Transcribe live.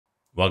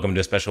Welcome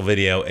to a special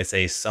video. It's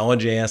a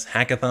SolidJS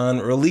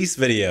Hackathon release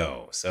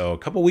video. So a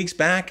couple weeks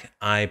back,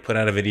 I put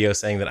out a video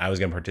saying that I was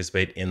going to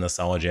participate in the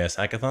SolidJS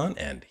Hackathon,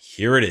 and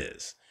here it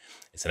is.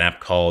 It's an app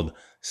called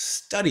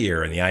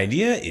Studier, and the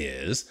idea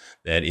is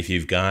that if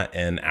you've got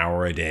an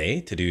hour a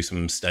day to do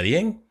some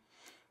studying,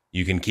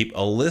 you can keep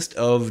a list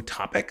of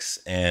topics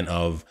and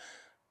of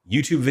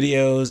YouTube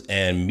videos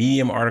and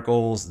Medium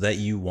articles that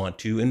you want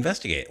to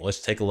investigate.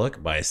 Let's take a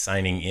look by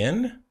signing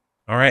in.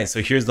 All right,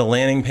 so here's the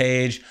landing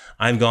page.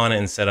 I've gone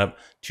and set up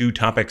two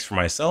topics for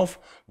myself.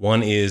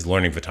 One is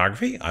learning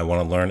photography. I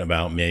want to learn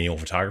about manual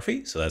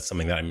photography, so that's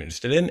something that I'm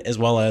interested in, as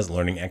well as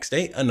learning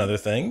XDate, another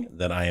thing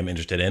that I am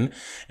interested in.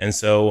 And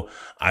so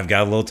I've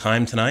got a little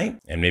time tonight,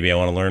 and maybe I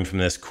want to learn from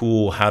this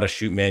cool how to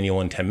shoot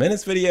manual in 10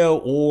 minutes video,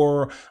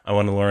 or I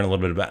want to learn a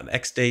little bit about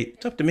XDate.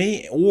 It's up to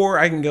me, or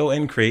I can go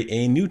and create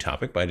a new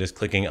topic by just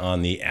clicking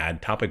on the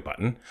Add Topic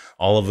button.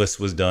 All of this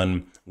was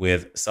done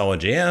with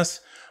SolidJS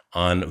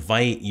on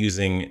Vite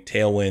using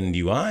Tailwind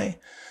UI.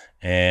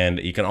 And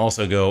you can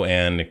also go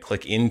and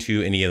click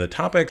into any of the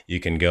topics. You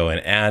can go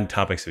and add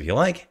topics if you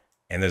like.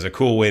 And there's a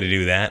cool way to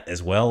do that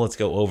as well. Let's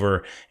go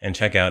over and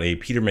check out a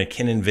Peter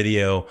McKinnon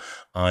video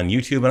on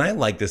YouTube. And I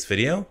like this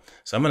video,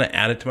 so I'm going to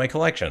add it to my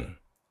collection.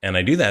 And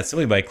I do that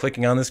simply by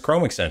clicking on this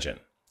Chrome extension.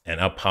 And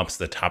up pops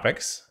the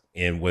topics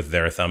in with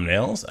their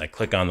thumbnails. I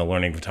click on the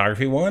learning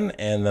photography one,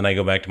 and then I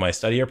go back to my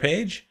Studier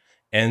page.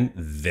 And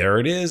there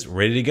it is,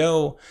 ready to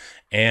go.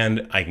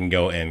 And I can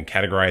go and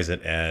categorize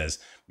it as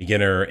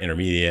beginner,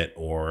 intermediate,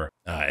 or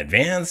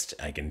advanced.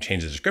 I can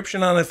change the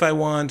description on it if I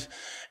want.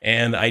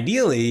 And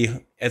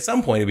ideally, at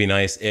some point, it'd be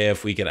nice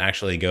if we could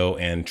actually go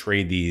and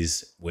trade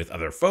these with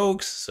other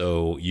folks.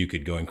 So you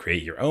could go and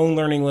create your own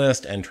learning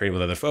list and trade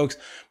with other folks.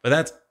 But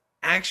that's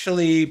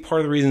actually part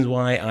of the reasons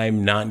why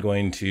I'm not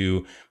going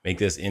to make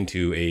this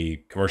into a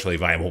commercially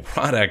viable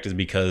product is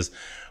because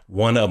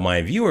one of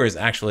my viewers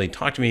actually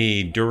talked to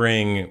me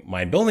during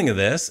my building of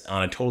this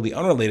on a totally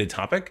unrelated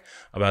topic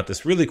about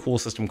this really cool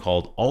system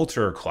called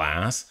Alter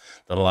class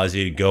that allows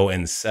you to go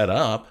and set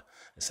up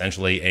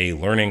essentially a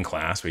learning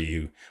class where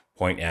you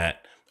point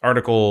at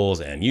articles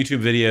and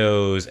YouTube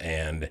videos,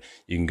 and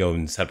you can go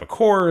and set up a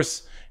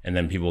course, and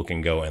then people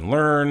can go and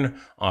learn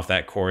off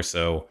that course.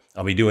 So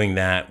I'll be doing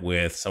that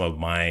with some of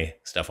my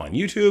stuff on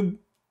YouTube.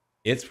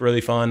 It's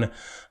really fun,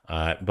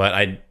 but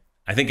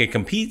I think it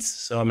competes,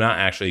 so I'm not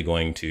actually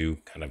going to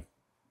kind of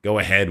go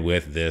ahead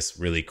with this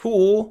really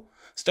cool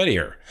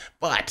Studier.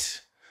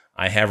 But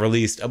I have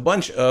released a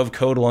bunch of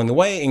code along the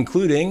way,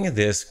 including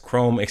this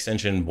Chrome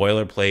extension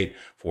boilerplate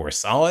for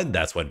Solid.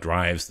 That's what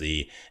drives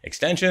the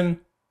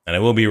extension. And I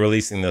will be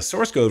releasing the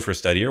source code for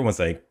Studier once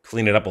I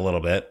clean it up a little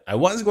bit. I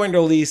was going to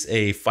release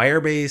a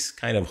Firebase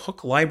kind of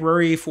hook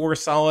library for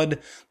Solid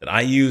that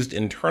I used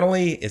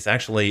internally. It's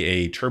actually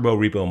a turbo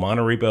repo,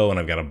 mono repo, and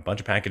I've got a bunch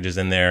of packages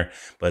in there,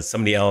 but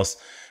somebody else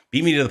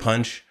beat me to the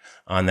punch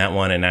on that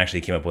one and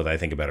actually came up with, I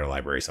think, a better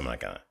library. So I'm not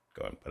gonna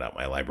go and put out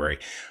my library,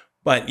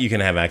 but you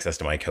can have access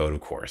to my code,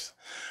 of course.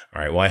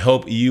 All right, well, I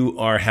hope you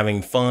are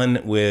having fun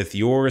with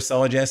your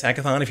SolidJS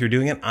Hackathon if you're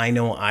doing it. I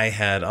know I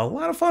had a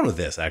lot of fun with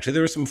this. Actually,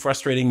 there were some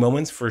frustrating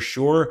moments for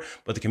sure,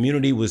 but the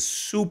community was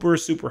super,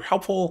 super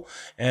helpful,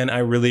 and I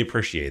really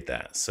appreciate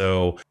that.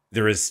 So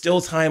there is still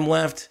time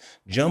left.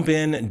 Jump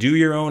in, do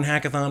your own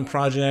hackathon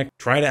project.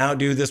 Try to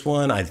outdo this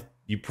one.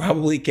 You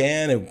probably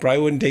can. It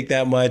probably wouldn't take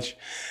that much.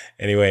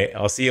 Anyway,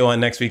 I'll see you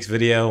on next week's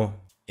video.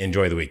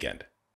 Enjoy the weekend.